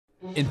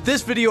In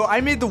this video, I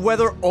made the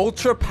weather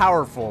ultra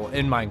powerful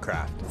in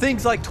Minecraft.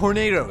 Things like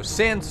tornadoes,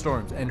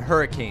 sandstorms, and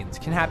hurricanes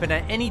can happen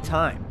at any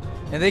time,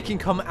 and they can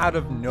come out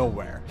of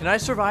nowhere. Can I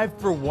survive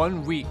for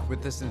 1 week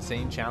with this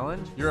insane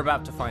challenge? You're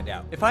about to find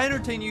out. If I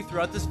entertain you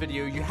throughout this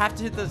video, you have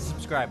to hit the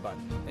subscribe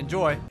button.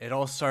 Enjoy. It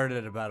all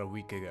started about a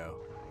week ago.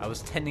 I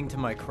was tending to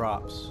my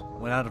crops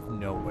when out of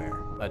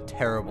nowhere, a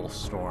terrible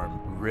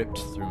storm ripped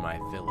through my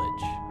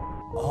village.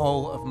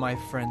 All of my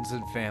friends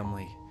and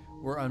family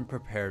were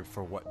unprepared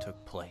for what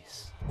took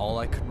place. All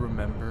I could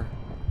remember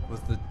was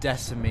the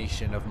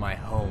decimation of my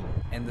home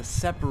and the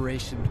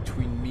separation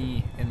between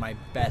me and my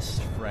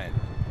best friend,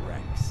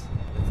 Rex.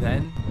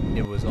 Then,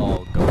 it was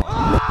all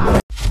gone.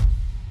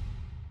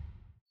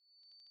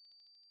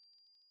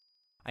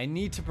 I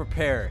need to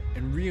prepare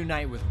and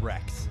reunite with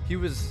Rex. He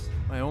was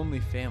my only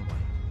family.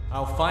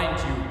 I'll find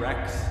you,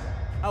 Rex.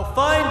 I'll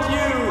find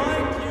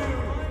you!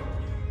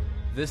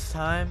 This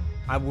time,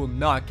 I will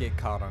not get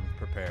caught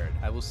unprepared.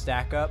 I will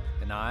stack up,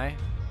 and I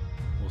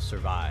will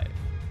survive.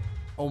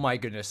 Oh my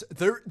goodness,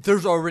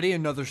 there's already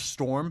another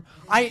storm?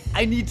 I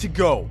need to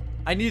go.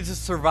 I need to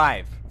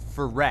survive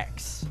for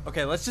Rex.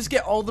 Okay, let's just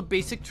get all the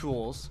basic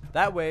tools.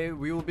 That way,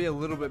 we will be a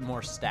little bit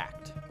more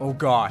stacked. Oh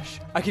gosh,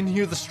 I can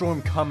hear the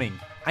storm coming.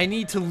 I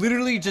need to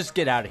literally just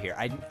get out of here.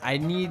 I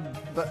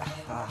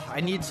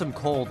need some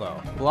coal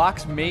though.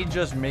 Blocks may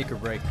just make or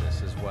break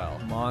this as well.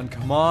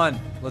 Come on,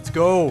 let's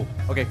go.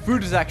 Okay,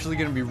 food is actually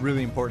gonna be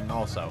really important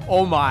also.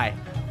 Oh my,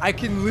 I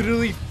can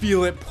literally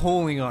feel it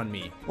pulling on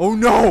me. Oh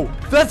no,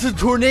 that's a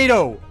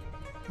tornado.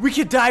 We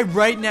could die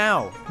right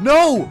now.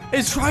 No,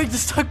 it's trying to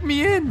suck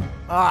me in.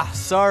 Ah,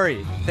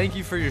 sorry. Thank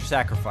you for your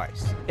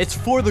sacrifice. It's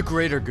for the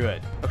greater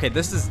good. Okay,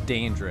 this is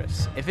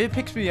dangerous. If it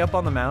picks me up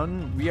on the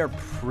mountain, we are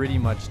pretty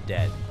much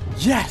dead.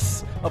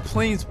 Yes, a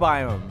plains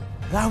biome.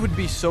 That would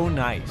be so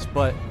nice,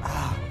 but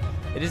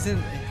it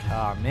isn't.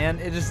 Man,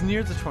 it is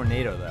near the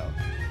tornado though.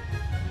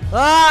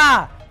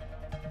 Ah!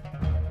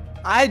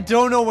 I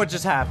don't know what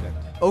just happened.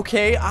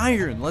 Okay,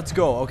 iron, let's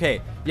go. Okay,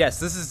 yes,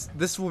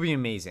 this will be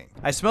amazing.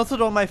 I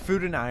smelted all my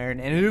food and iron,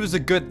 and it was a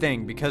good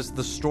thing because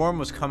the storm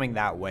was coming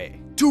that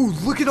way.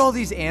 Dude, look at all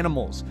these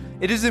animals.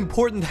 It is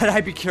important that I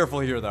be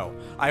careful here though.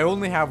 I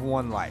only have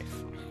one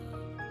life.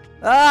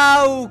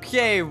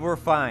 Okay, we're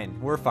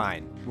fine. We're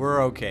fine.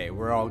 We're okay.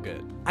 We're all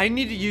good. I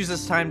need to use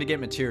this time to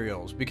get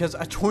materials because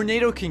a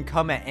tornado can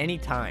come at any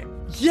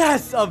time.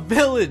 Yes, a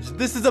village.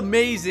 This is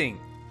amazing.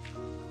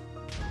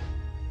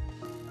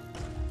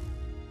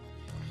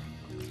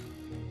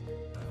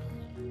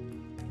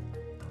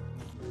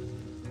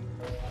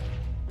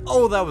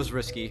 Oh, that was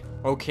risky.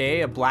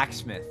 Okay, a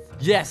blacksmith.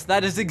 Yes,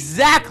 that is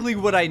exactly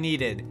what I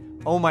needed.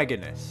 Oh my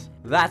goodness.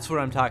 That's what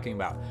I'm talking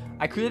about.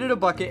 I created a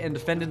bucket and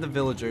defended the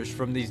villagers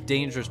from these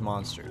dangerous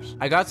monsters.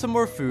 I got some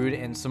more food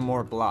and some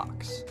more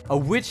blocks. A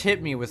witch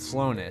hit me with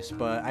slowness,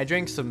 but I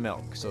drank some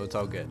milk, so it's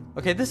all good.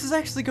 Okay, this is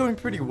actually going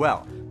pretty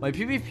well. My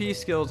PvP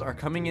skills are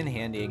coming in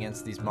handy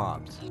against these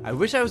mobs. I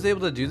wish I was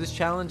able to do this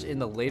challenge in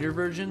the later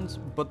versions,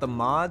 but the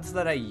mods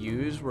that I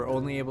used were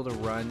only able to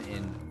run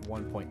in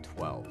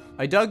 1.12.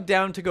 I dug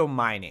down to go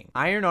mining.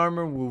 Iron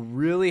armor will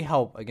really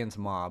help against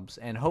mobs,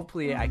 and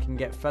hopefully I can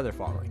get feather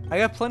falling. I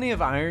got plenty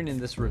of iron in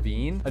this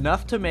ravine,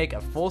 enough to make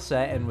a full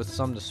set and with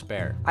some to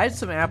spare. I had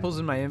some apples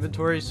in my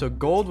inventory, so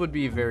gold would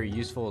be very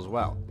useful as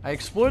well. I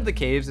explored the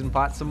caves and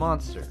fought some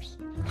monsters.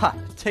 Ha,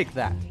 take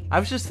that. I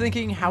was just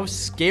thinking how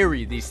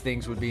scary these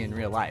things would be in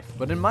real life,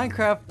 but in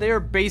Minecraft, they are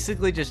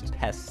basically just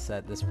pests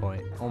at this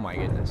point. Oh my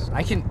goodness.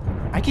 I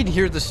can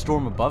hear the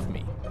storm above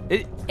me.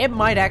 It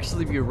might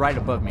actually be right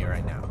above me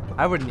right now.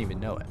 I wouldn't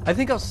even know it. I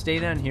think I'll stay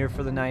down here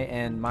for the night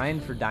and mine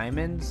for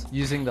diamonds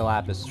using the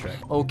lapis trick.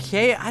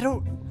 Okay,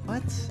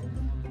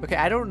 Okay,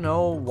 I don't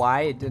know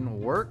why it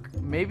didn't work.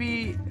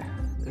 Maybe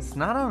it's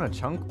not on a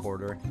chunk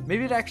border.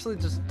 Maybe it actually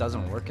just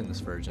doesn't work in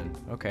this version.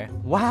 Okay.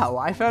 Wow,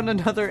 I found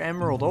another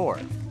emerald ore.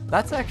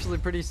 That's actually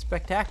pretty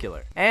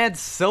spectacular. And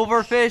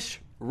silverfish?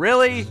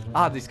 Really?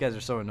 Ah, these guys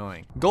are so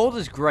annoying. Gold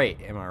is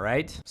great, am I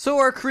right? So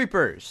are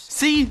creepers.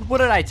 See, what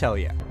did I tell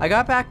you? I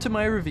got back to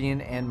my ravine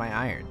and my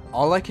iron.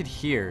 All I could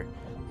hear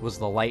was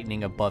the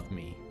lightning above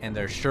me, and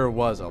there sure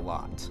was a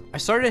lot. I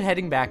started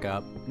heading back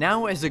up.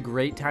 Now is a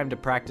great time to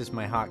practice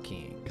my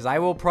hotkeying, because I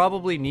will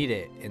probably need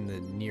it in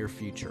the near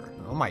future.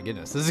 Oh my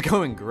goodness, this is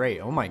going great.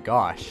 Oh my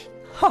gosh.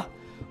 Huh.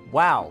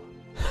 Wow.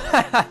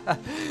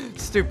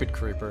 Stupid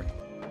creeper.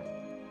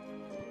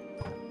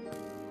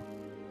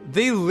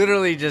 They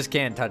literally just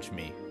can't touch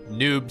me.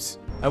 Noobs.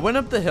 I went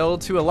up the hill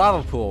to a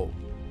lava pool,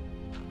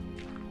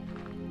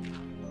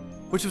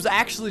 which was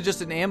actually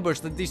just an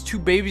ambush that these two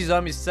baby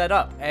zombies set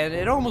up, and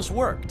it almost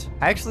worked.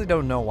 I actually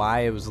don't know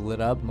why it was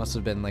lit up. Must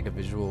have been like a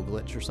visual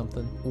glitch or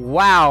something.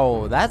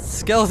 Wow, that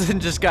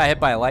skeleton just got hit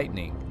by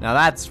lightning. Now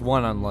that's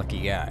one unlucky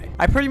guy.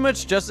 I pretty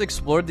much just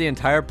explored the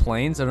entire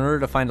plains in order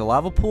to find a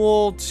lava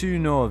pool to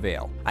no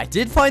avail. I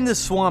did find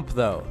this swamp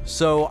though,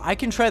 so I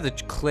can try the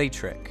clay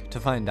trick to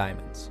find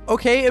diamonds.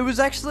 Okay, it was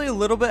actually a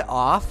little bit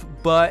off,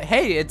 but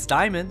hey, it's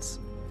diamonds.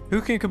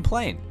 Who can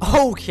complain?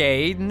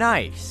 Okay,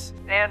 nice.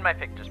 And my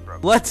pick just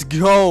broke. Let's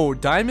go.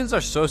 Diamonds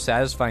are so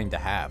satisfying to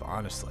have,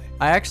 honestly.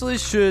 I actually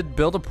should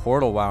build a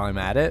portal while I'm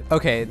at it.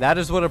 Okay, that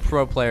is what a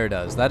pro player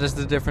does. That is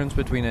the difference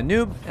between a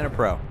noob and a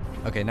pro.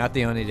 Okay, not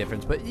the only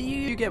difference, but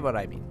you get what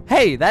I mean.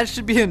 Hey, that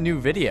should be a new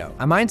video.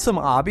 I mined some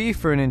obby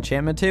for an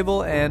enchantment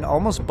table and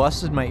almost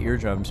busted my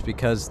eardrums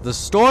because the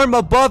storm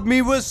above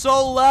me was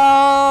so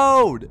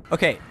loud.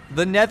 Okay,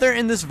 the nether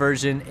in this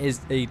version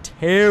is a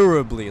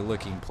terribly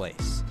looking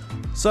place.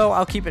 So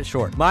I'll keep it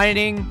short.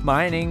 Mining,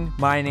 mining,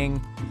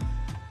 mining.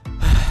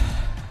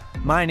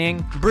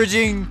 Mining,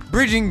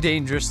 bridging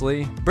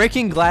dangerously,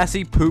 breaking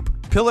glassy poop,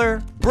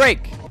 pillar,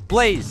 break,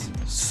 blaze,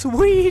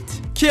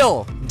 sweet,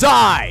 kill,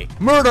 die,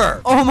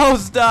 murder,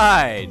 almost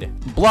died,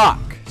 block,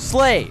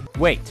 slay,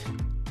 wait,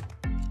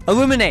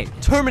 illuminate,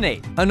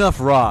 terminate, enough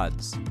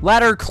rods,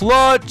 ladder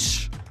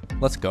clutch,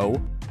 let's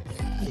go.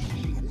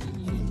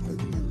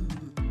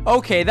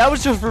 Okay, that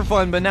was just for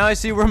fun, but now I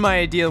see where my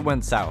idea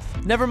went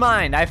south. Never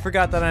mind, I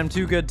forgot that I'm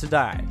too good to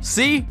die.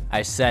 See?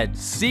 I said,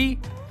 see?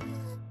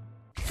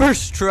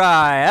 First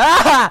try.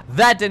 Ah!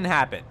 That didn't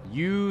happen.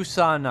 You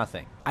saw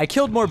nothing. I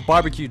killed more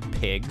barbecued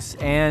pigs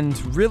and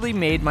really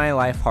made my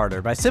life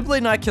harder by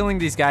simply not killing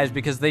these guys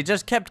because they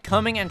just kept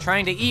coming and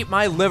trying to eat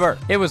my liver.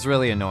 It was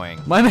really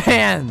annoying. My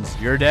mans,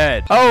 you're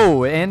dead.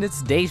 Oh, and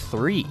it's day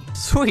 3.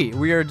 Sweet,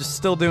 we are just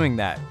still doing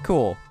that.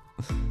 Cool.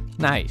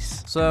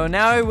 Nice. So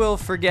now I will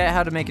forget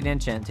how to make an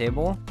enchant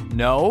table.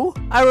 No,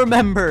 I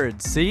remembered.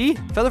 See?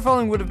 Feather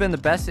falling would have been the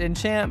best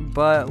enchant,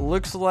 but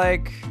looks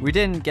like we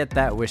didn't get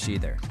that wish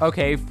either.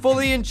 Okay,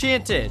 fully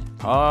enchanted.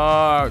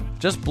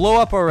 Just blow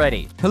up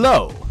already.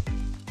 Hello.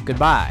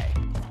 Goodbye.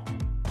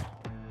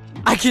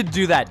 I could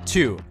do that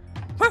too.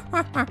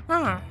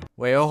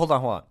 Wait, oh, hold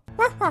on.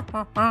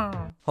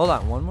 Hold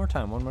on, one more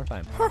time.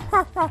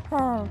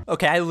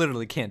 Okay, I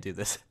literally can't do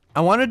this. I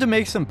wanted to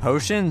make some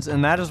potions,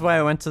 and that is why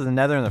I went to the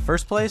nether in the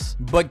first place.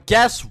 But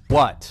guess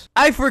what?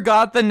 I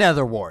forgot the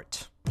nether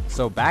wart.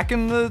 So back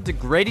in the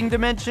degrading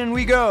dimension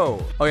we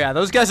go. Oh yeah,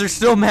 those guys are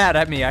still mad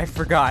at me. I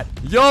forgot.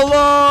 YOLO!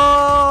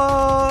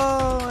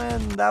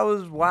 And that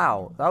was,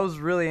 wow. That was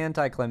really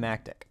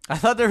anticlimactic. I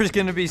thought there was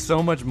going to be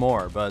so much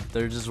more, but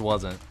there just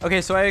wasn't.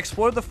 Okay, so I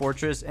explored the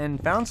fortress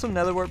and found some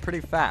nether wart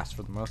pretty fast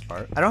for the most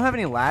part. I don't have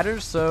any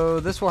ladders, so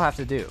this will have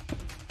to do.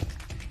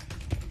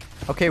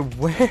 Okay,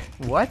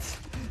 what?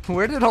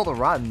 Where did all the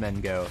rotten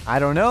men go? I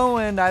don't know,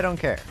 and I don't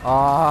care.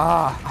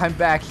 I'm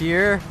back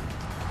here.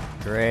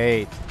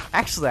 Great.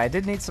 Actually, I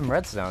did need some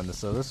redstone,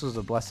 so this was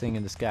a blessing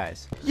in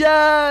disguise.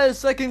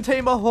 Yes, I can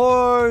tame a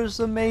horse.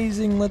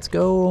 Amazing. Let's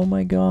go. Oh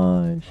my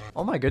gosh.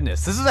 Oh my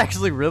goodness. This is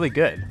actually really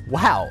good.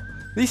 Wow.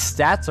 These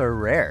stats are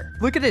rare.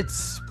 Look at its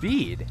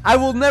speed. I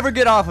will never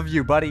get off of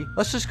you, buddy.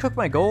 Let's just cook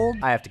my gold.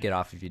 I have to get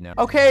off of you now.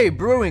 Okay,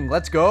 brewing,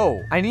 let's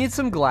go. I need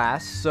some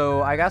glass,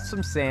 so I got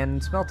some sand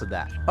and smelted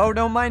that. Oh,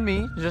 don't mind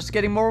me, just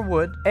getting more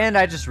wood. And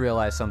I just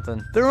realized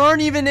something. There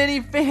aren't even any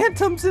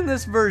phantoms in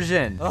this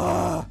version.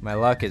 Ugh, my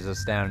luck is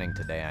astounding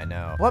today, I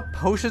know. What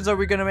potions are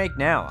we gonna make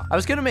now? I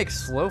was gonna make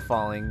slow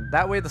falling.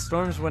 That way the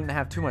storms wouldn't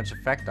have too much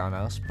effect on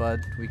us,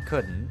 but we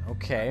couldn't.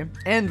 Okay.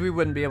 And we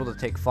wouldn't be able to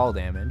take fall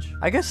damage.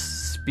 I guess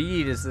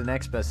speed is the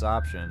next best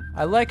option.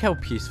 I like how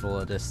peaceful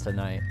it is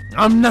tonight.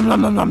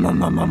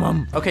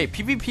 Okay,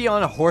 PvP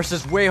on a horse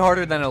is way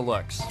harder than it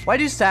looks. Why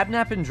do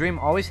Sapnap and Dream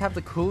always have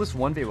the coolest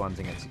 1v1s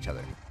against each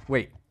other?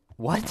 Wait,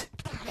 what?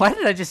 Why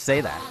did I just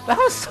say that? That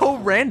was so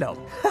random.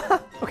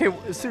 Okay,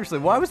 seriously,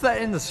 why was that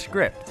in the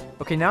script?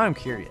 Okay, now I'm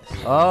curious.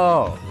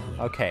 Oh,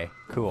 okay,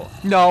 cool.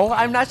 No,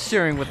 I'm not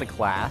sharing with the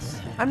class.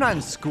 I'm not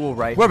in school,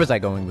 right? Where was I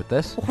going with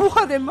this?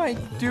 What am I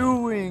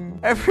doing?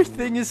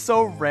 Everything is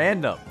so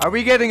random. Are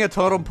we getting a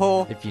totem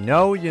pole? If you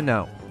know, you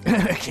know.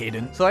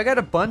 Caden. So I got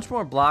a bunch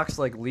more blocks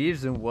like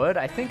leaves and wood.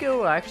 I think it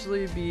will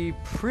actually be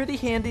pretty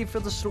handy for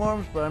the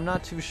storms, but I'm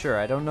not too sure.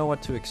 I don't know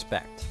what to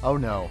expect. Oh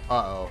no.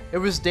 Uh-oh. It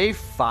was day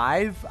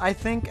 5, I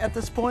think, at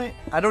this point.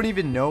 I don't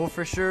even know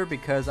for sure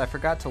because I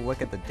forgot to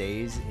look at the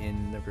days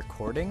in the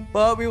recording,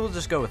 but we will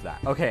just go with that.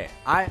 Okay,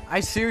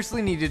 I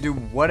seriously need to do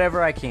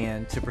whatever I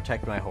can to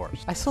protect my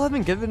horse. I still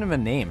haven't given him a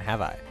name,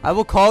 have I? I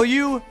will call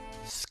you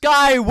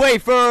Sky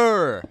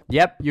Wafer!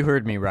 Yep, you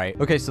heard me right.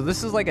 Okay, so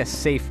this is like a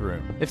safe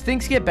room. If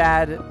things get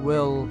bad,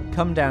 we'll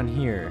come down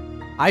here.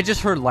 I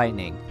just heard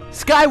lightning.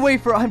 Sky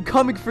Wafer, I'm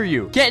coming for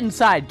you. Get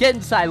inside,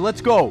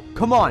 let's go.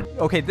 Come on.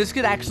 Okay, this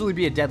could actually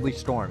be a deadly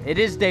storm. It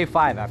is day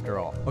 5 after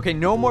all. Okay,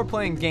 no more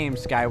playing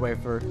games, Sky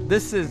Wafer.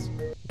 This is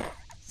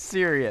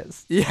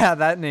serious. Yeah,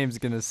 that name's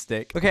gonna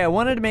stick. Okay, I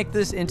wanted to make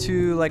this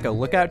into like a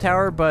lookout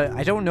tower, but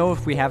I don't know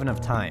if we have enough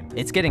time.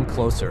 It's getting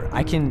closer.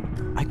 I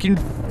can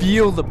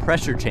feel the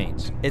pressure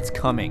change. It's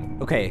coming.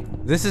 Okay,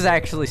 this is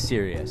actually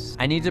serious.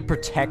 I need to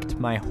protect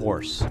my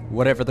horse,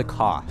 whatever the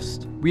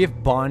cost. We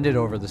have bonded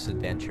over this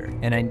adventure,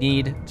 and I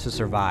need to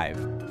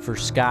survive for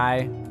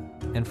Sky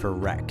and for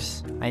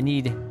Rex. I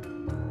need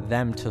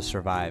them to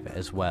survive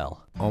as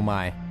well. Oh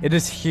my, it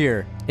is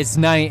here. It's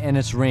night and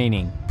it's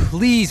raining.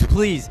 Please,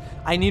 please,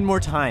 I need more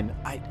time.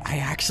 I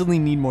actually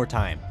need more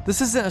time. This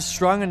isn't a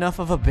strong enough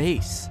of a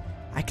base.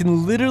 I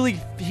can literally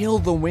feel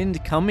the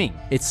wind coming.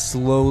 It's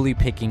slowly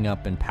picking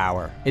up in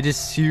power. It is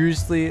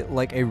seriously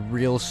like a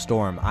real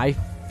storm. I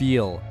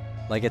feel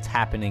like it's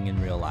happening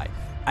in real life.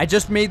 I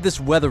just made this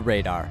weather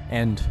radar,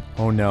 and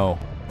oh no.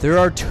 There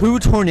are 2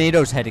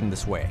 tornadoes heading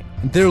this way.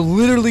 They're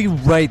literally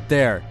right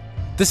there.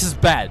 This is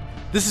bad.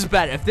 This is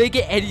bad. If they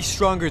get any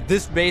stronger,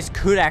 this base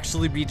could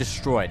actually be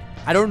destroyed.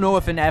 I don't know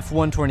if an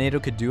F1 tornado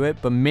could do it,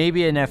 but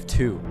maybe an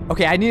F2.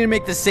 Okay, I need to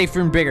make this safer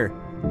and bigger.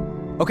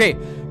 Okay,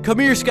 come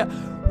here, Sky.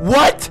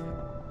 What?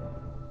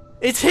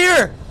 It's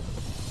here!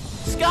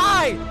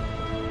 Sky!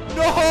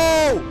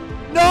 No!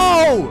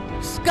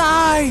 No!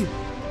 Sky!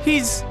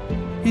 He's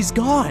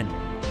gone.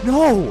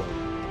 No!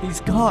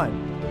 He's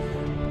gone.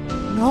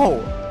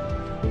 No.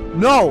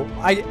 No!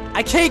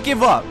 I can't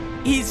give up.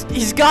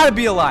 He's gotta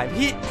be alive.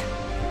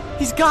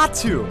 He's got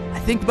to. I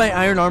think my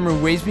iron armor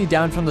weighs me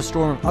down from the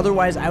storm.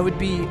 Otherwise, I would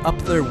be up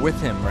there with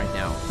him right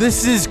now.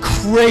 This is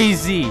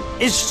crazy.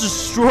 It's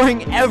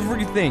destroying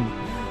everything.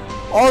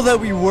 All that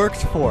we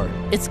worked for.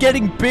 It's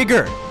getting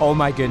bigger. Oh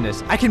my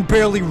goodness. I can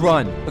barely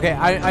run. Okay,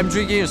 I'm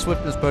drinking a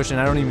swiftness potion.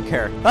 I don't even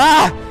care.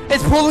 Ah!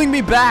 It's pulling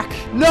me back.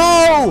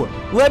 No!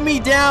 Let me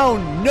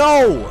down.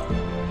 No!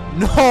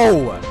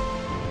 No!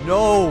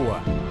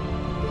 No!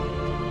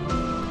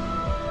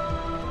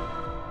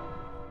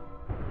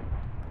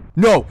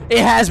 No! It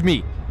has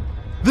me!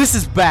 This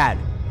is bad.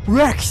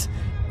 Rex!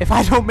 If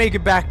I don't make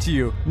it back to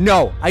you.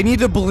 No! I need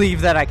to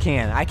believe that I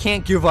can. I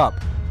can't give up.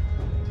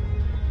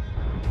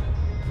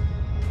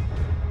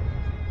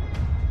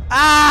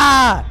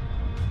 Ah!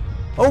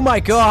 Oh my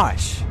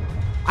gosh.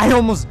 I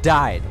almost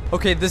died.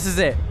 Okay, this is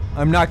it.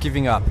 I'm not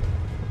giving up.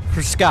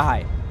 For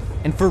Sky.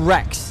 And for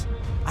Rex.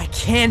 I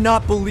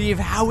cannot believe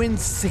how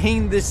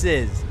insane this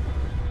is.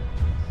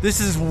 This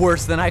is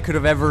worse than I could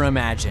have ever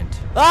imagined.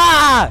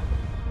 Ah!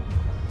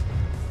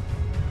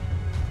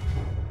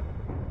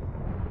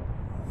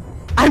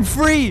 I'm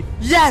free!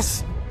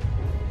 Yes!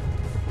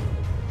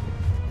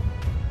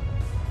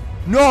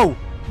 No!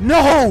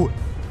 No!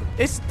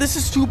 This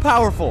is too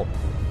powerful.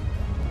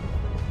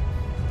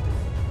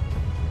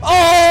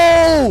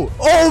 Oh!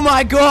 Oh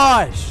my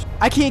gosh!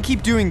 I can't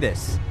keep doing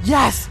this.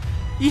 Yes!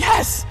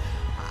 Yes!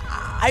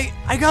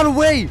 I got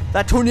away!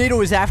 That tornado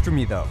is after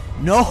me though.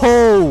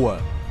 No!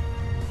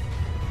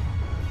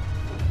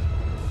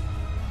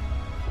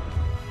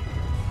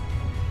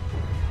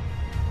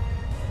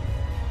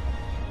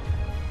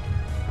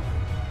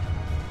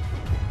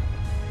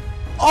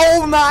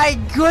 Oh my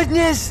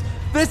goodness!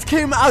 This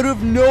came out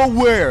of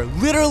nowhere.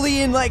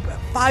 Literally in like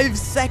 5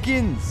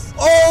 seconds.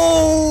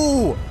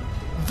 Oh!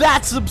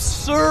 That's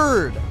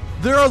absurd!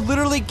 There are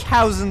literally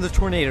cows in the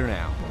tornado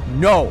now.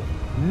 No.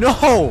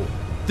 No!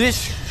 This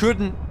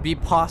shouldn't be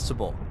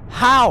possible.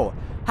 How?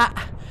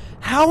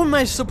 How am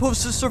I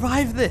supposed to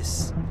survive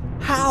this?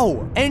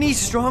 How? Any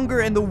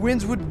stronger and the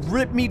winds would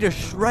rip me to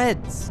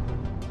shreds.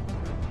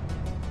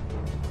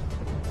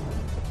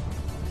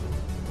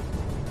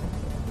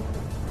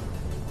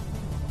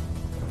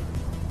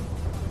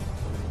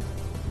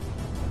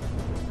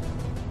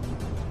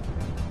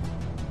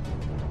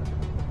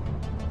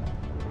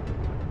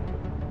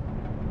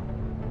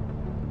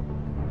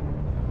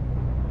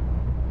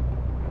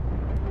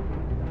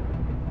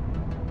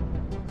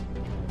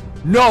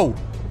 No!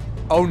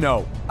 Oh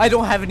no. I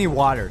don't have any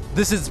water.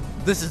 This is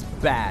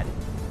bad.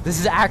 This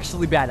is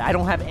actually bad. I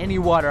don't have any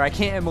water. I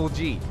can't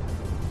MLG.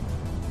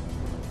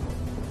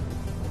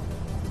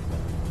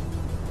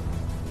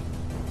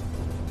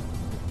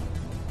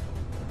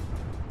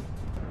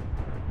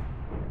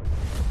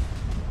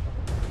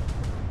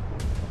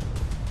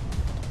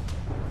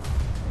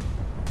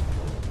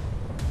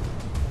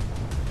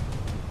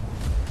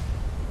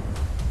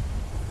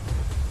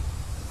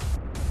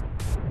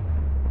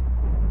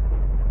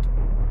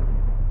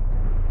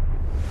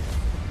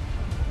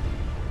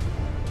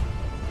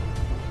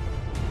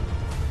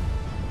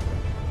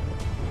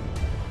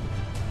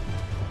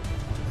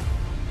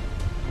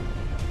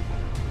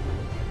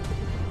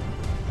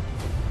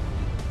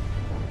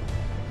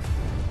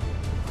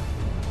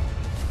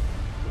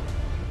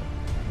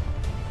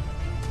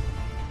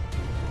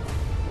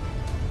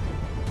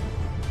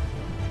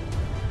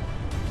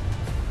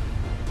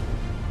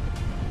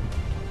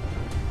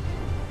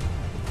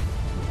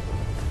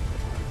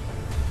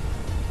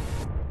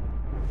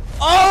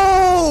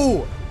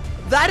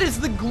 That is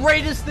the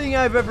greatest thing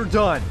I've ever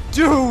done.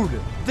 Dude,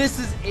 this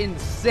is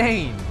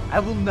insane. I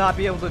will not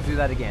be able to do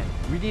that again.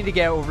 We need to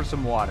get over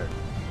some water.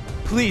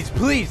 Please,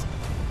 please.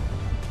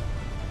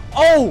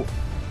 Oh!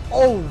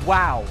 Oh,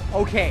 wow.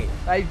 Okay,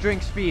 I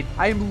drink speed.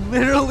 I am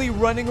literally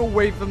running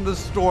away from the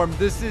storm.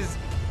 This is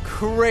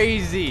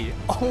crazy.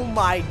 Oh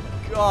my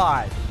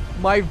gosh.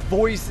 My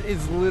voice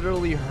is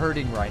literally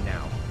hurting right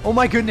now. Oh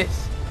my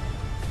goodness.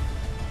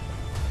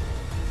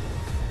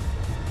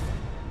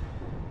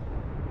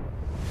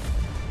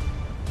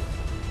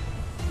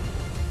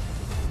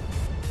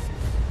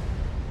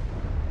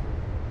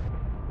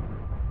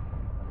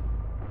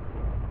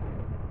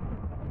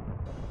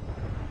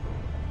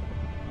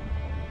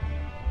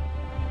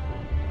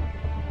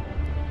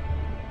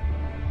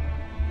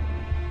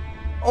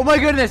 Oh my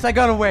goodness, I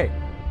got away.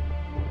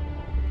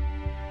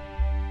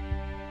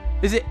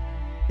 Is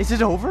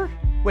it over?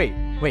 Wait.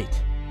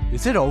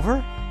 Is it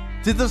over?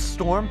 Did the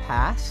storm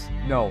pass?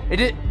 No,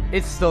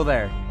 it's still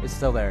there. It's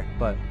still there,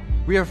 but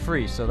we are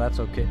free, so that's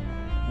okay.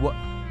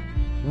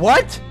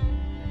 What?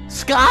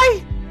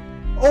 Sky?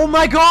 Oh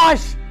my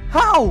gosh!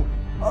 How?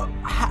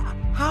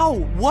 How?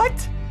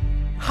 What?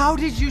 How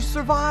did you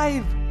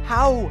survive?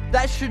 How?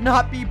 That should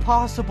not be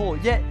possible.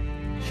 Yet,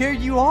 here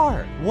you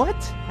are. What?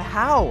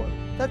 How?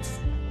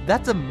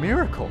 That's a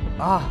miracle.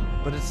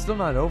 But it's still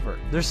not over.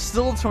 There's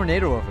still a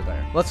tornado over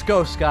there. Let's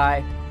go,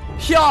 Sky.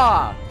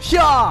 Hya!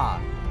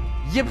 Hya!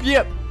 Yip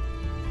yip.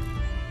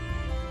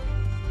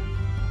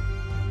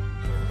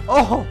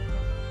 Oh!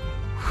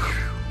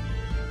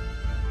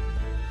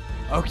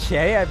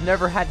 Okay, I've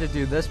never had to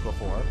do this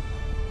before.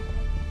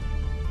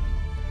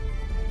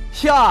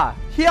 Hya!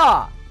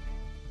 Hya!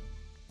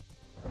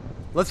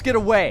 Let's get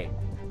away.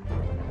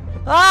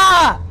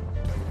 Ah!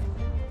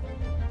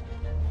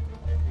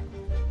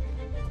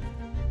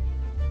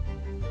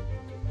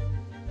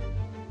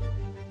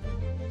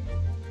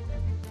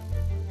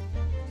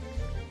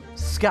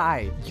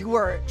 Sky, you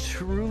are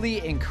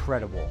truly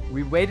incredible.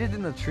 We waited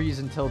in the trees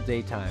until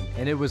daytime,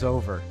 and it was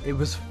over. It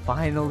was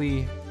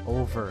finally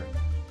over.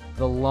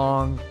 The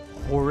long,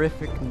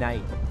 horrific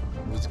night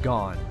was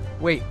gone.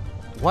 Wait,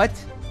 what?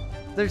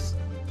 There's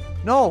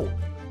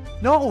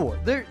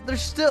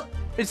still,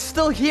 it's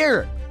still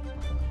here.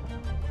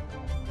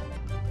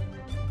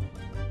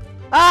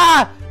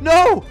 Ah,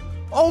 no!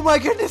 Oh my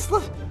goodness,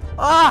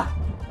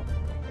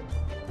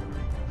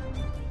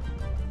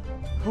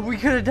 we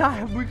could have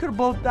died. We could have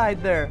both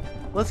died there.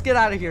 Let's get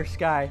out of here,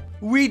 Sky.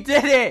 We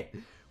did it!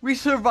 We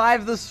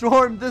survived the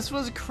storm. This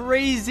was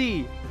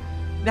crazy.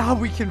 Now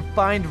we can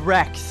find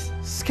Rex.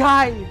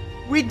 Sky,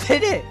 we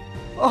did it!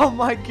 Oh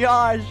my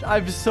gosh,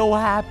 I'm so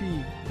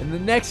happy. In the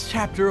next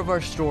chapter of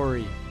our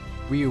story,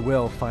 we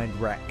will find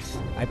Rex.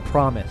 I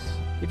promise.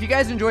 If you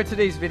guys enjoyed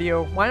today's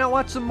video, why not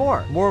watch some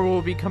more? More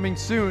will be coming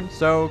soon,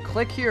 so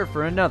click here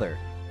for another.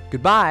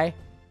 Goodbye.